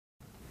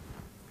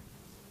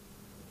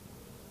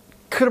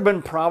could have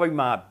been probably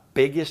my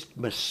biggest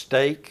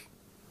mistake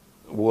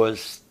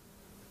was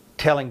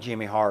telling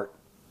Jimmy Hart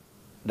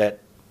that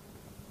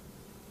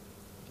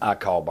I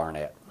called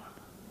Barnett.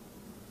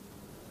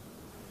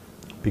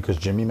 Because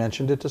Jimmy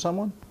mentioned it to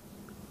someone?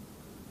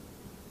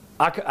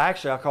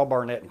 Actually, I called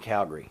Barnett in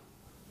Calgary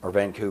or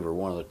Vancouver,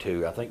 one of the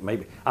two. I think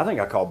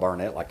I called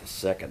Barnett like the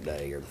second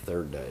day or the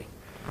third day.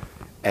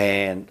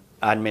 And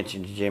I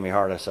mentioned to Jimmy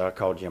Hart, I said, I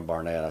called Jim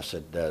Barnett. I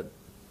said,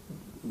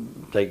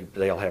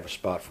 they'll have a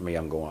spot for me.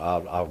 I'm going,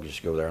 I'll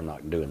just go there. I'm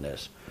not doing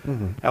this.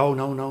 Mm-hmm. Oh,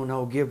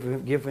 no. Give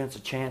Vince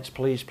a chance,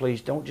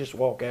 please. Don't just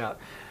walk out.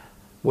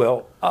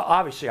 Well,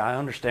 obviously, I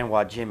understand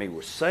why Jimmy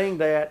was saying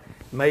that.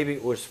 Maybe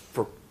it was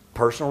for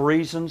personal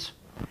reasons,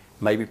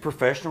 maybe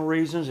professional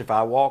reasons. If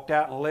I walked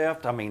out and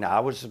left, I mean,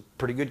 I was a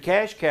pretty good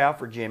cash cow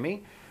for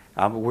Jimmy.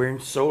 We're in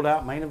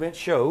sold-out main event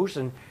shows,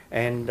 and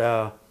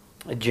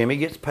Jimmy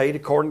gets paid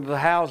according to the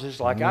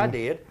houses like I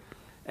did.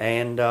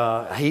 And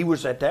he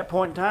was, at that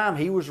point in time,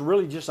 he was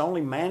really just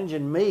only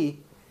managing me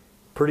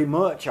pretty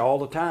much all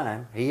the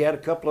time. He had a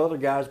couple other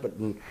guys, but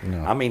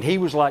I mean, he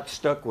was like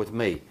stuck with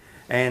me.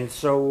 And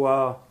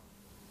so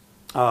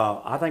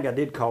I think I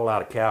did call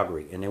out of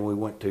Calgary, and then we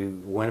went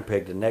to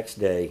Winnipeg the next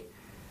day,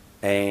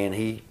 and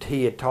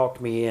he had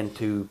talked me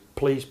into,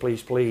 please,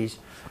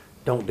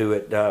 don't do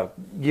it.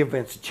 Give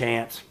Vince a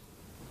chance.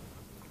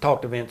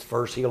 Talk to Vince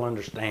first, he'll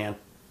understand.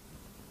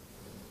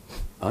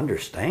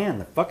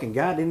 Understand? The fucking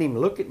guy didn't even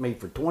look at me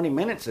for 20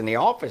 minutes in the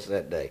office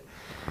that day.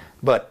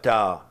 But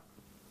I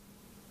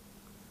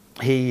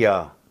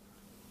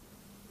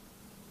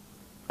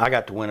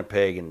got to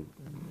Winnipeg, and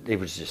it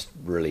was just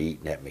really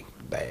eating at me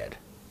bad.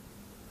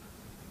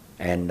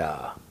 And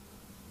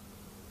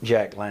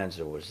Jack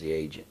Lanza was the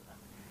agent,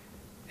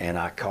 and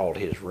I called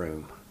his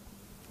room.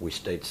 We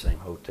stayed at the same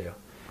hotel.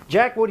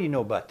 Jack, what do you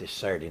know about this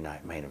Saturday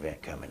night main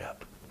event coming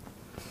up?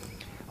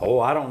 Oh,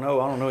 I don't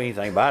know. I don't know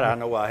anything about it. I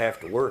know I have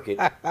to work it.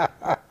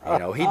 You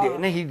know, he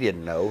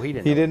didn't know. He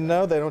didn't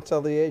know. They don't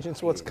tell the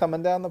agents what's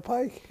coming down the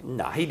pike?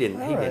 No, he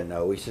didn't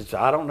know. He says,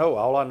 I don't know.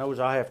 All I know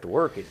is I have to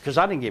work it. Because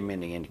I didn't give him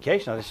any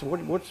indication. I said, what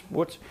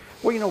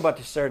do you know about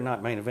this Saturday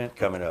night main event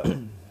coming up?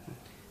 And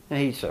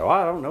he said, oh,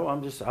 I don't know.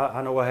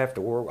 I know I have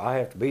to work. I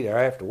have to be there.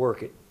 I have to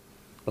work it.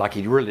 Like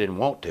he really didn't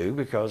want to,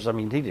 because, I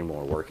mean, he didn't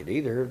want to work it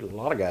either. A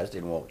lot of guys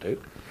didn't want to. It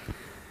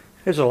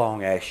was a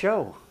long-ass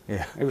show.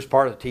 Yeah. It was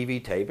part of the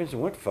TV tapings. It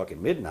went to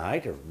fucking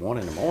midnight or 1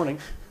 in the morning.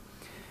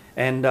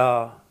 And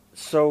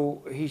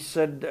so he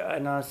said,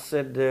 and I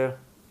said,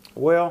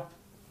 well,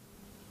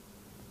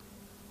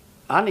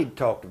 I need to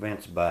talk to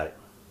Vince about it.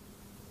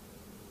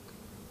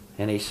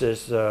 And he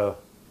says, okay,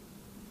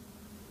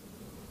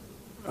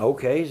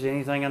 is there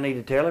anything I need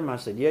to tell him? I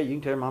said, yeah, you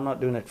can tell him I'm not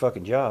doing that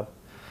fucking job.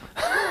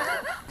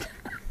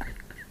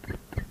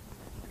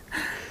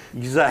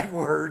 Exact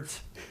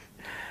words.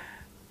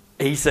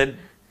 He said,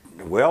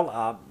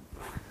 well,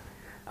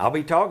 I'll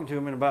be talking to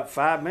him in about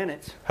 5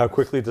 minutes. How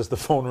quickly does the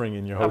phone ring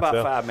in your hotel?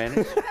 About 5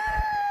 minutes.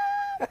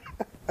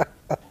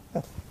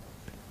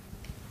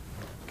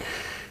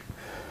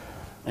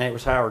 And it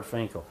was Howard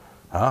Finkel.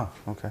 Oh,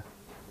 okay.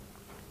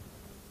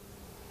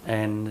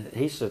 And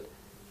he said,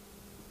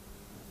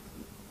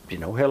 you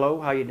know, hello,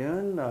 how you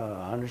doing?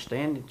 I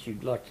understand that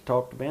you'd like to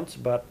talk to Vince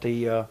about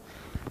the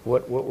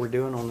what we're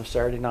doing on the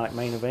Saturday night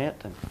main event.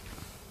 And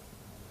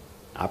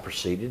I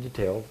proceeded to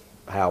tell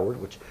Howard,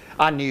 which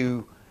I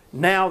knew.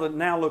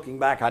 Now looking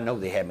back, I know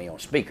they had me on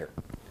speaker.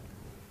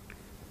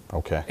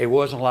 Okay. It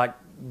wasn't like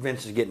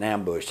Vince is getting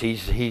ambushed.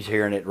 He's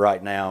hearing it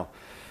right now,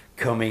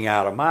 coming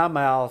out of my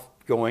mouth,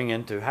 going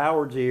into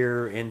Howard's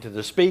ear, into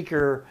the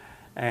speaker,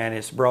 and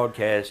it's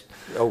broadcast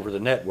over the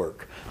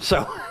network.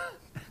 So,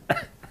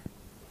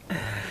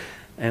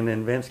 and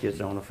then Vince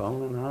gets on the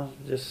phone, and I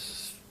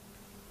just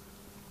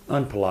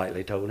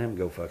unpolitely told him to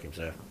go fuck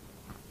himself.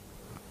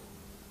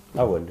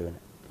 I wasn't doing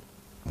it.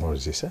 What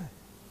does he say?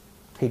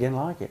 He didn't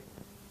like it.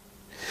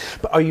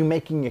 But are you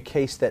making a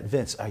case that,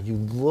 Vince, are you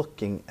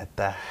looking at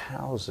the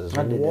houses?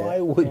 I did Why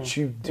that. would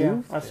you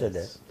do I said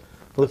this?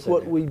 that. Look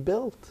what we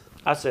built.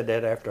 I said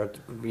that after,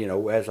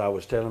 as I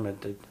was telling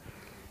him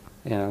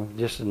that,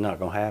 this is not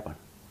going to happen.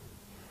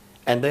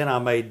 And then I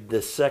made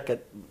the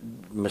second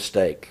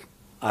mistake.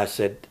 I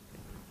said,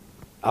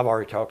 I've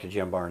already talked to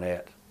Jim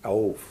Barnett.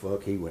 Oh,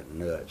 fuck, he went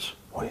nuts.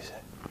 What is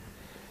it?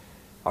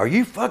 Are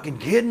you fucking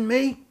kidding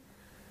me?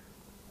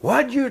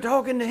 Why'd you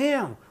talking to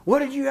him? What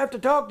did you have to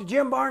talk to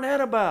Jim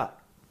Barnett about?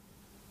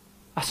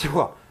 I said,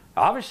 well,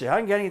 obviously I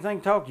didn't get anything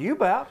to talk to you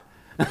about.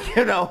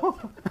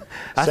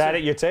 Sat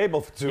at your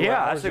table for 2 hours.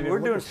 Yeah, I said, we're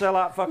doing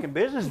sellout fucking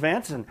business,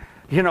 Vince. And,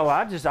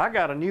 I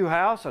got a new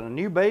house and a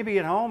new baby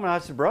at home. And I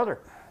said, brother,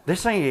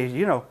 this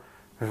ain't,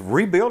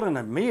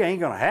 rebuilding me ain't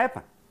going to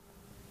happen.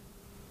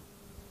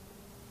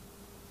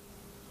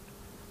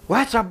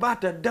 Well, that's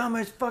about the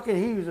dumbest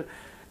fucking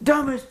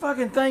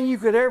thing you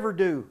could ever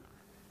do.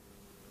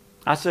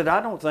 I said,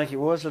 I don't think it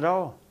was at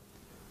all.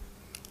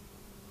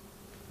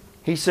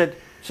 He said,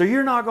 so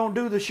you're not going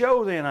to do the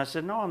show then? I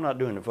said, no, I'm not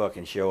doing the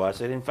fucking show. I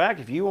said, in fact,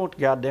 if you want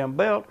the goddamn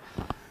belt,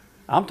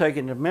 I'm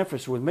taking to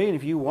Memphis with me, and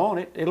if you want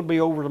it, it'll be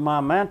over to my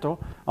mantle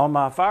on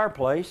my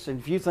fireplace. And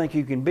if you think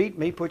you can beat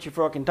me, put your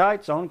fucking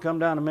tights on and come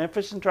down to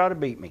Memphis and try to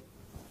beat me.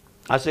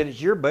 I said,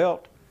 it's your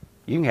belt.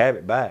 You can have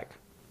it back.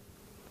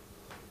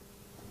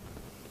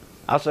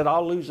 I said,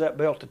 I'll lose that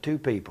belt to 2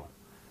 people.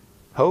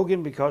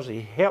 Hogan, because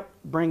he helped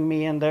bring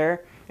me in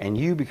there, and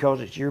you,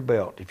 because it's your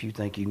belt if you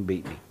think you can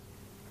beat me.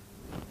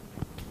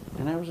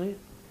 And that was it.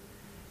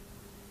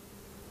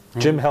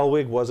 Jim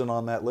Hellwig wasn't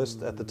on that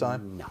list at the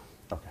time? No.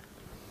 Okay.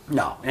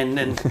 No, and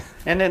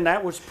then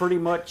that was pretty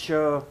much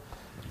it,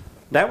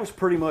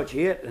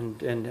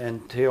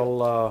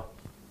 until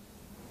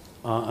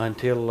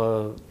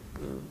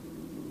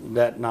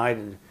that night.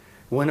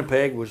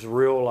 Winnipeg was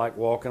real like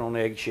walking on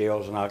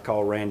eggshells, and I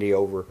called Randy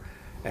over,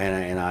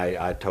 and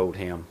I told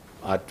him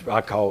I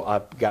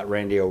got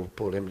Randy over,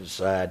 pulled him to the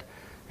side,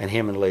 and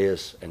him and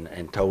Liz,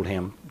 and told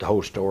him the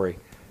whole story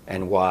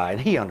and why, and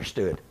he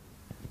understood.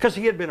 Because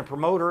he had been a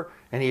promoter,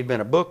 and he had been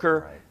a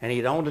booker, right, and he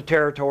had owned a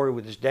territory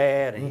with his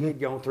dad, and he had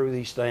gone through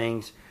these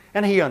things,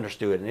 and he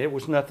understood, and it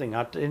was nothing,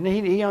 and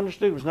he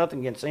understood it was nothing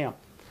against him.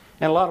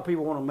 And a lot of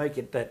people want to make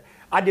it that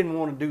I didn't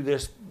want to do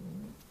this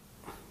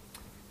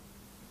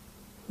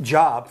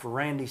job for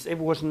Randy. It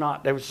was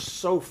not, that was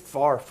so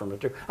far from the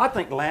truth. I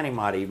think Lanny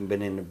might have even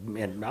been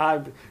and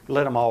I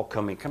let them all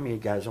come in. Come here,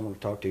 guys, I want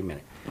to talk to you a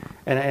minute.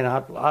 And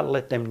I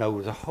let them know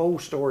the whole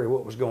story of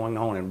what was going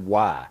on and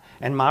why,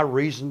 and my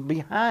reason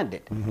behind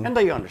it. And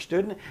they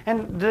understood,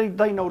 and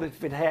they know that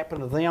if it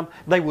happened to them,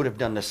 they would have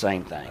done the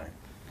same thing. Right.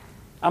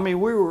 I mean,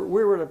 we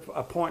were at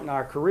a point in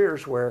our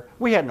careers where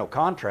we had no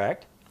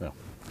contract. No.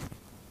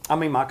 I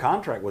mean, my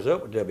contract was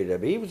up with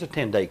WWE. It was a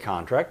 10-day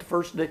contract.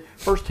 The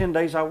first 10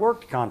 days I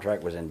worked, the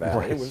contract was invalid.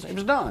 Right. It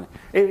was done.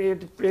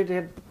 It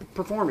had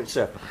performed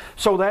itself.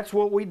 So that's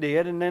what we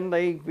did, and then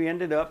we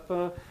ended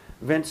up.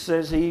 Vince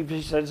says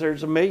he says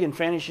there's 1 million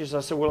finishes. I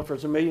said, well, if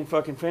there's 1 million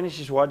fucking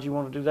finishes, why'd you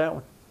want to do that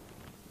one?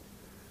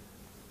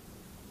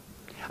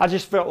 I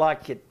just felt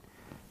like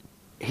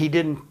he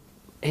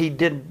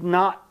did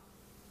not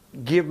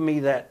give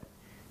me that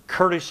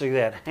courtesy,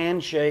 that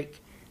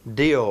handshake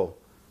deal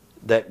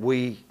that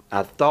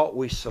I thought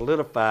we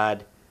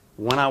solidified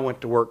when I went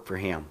to work for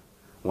him.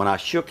 When I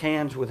shook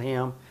hands with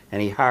him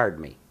and he hired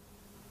me.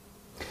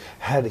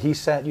 Had he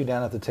sat you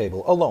down at the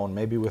table alone,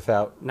 maybe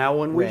without Now,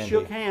 when we Randy?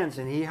 shook hands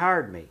and he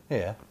hired me,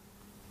 Yeah.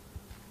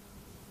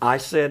 I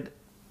said,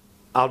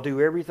 I'll do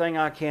everything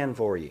I can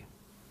for you.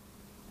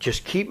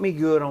 Just keep me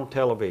good on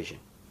television.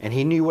 And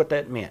he knew what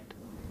that meant.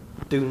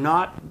 Do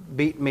not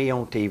beat me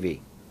on TV.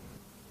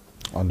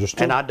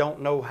 Understood. And I don't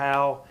know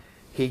how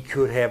he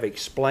could have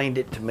explained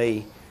it to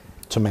me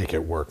to make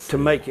it work. to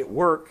make it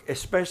work,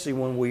 especially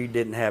when we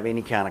didn't have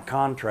any kind of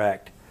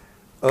contract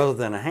other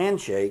than a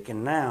handshake,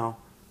 and now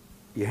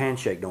your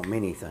handshake don't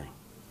mean anything.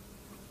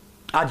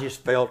 I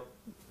felt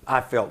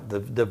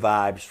the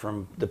vibes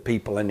from the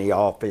people in the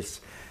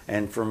office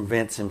and from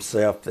Vince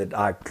himself that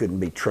I couldn't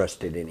be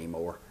trusted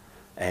anymore.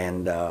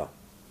 And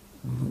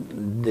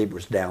it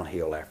was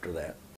downhill after that.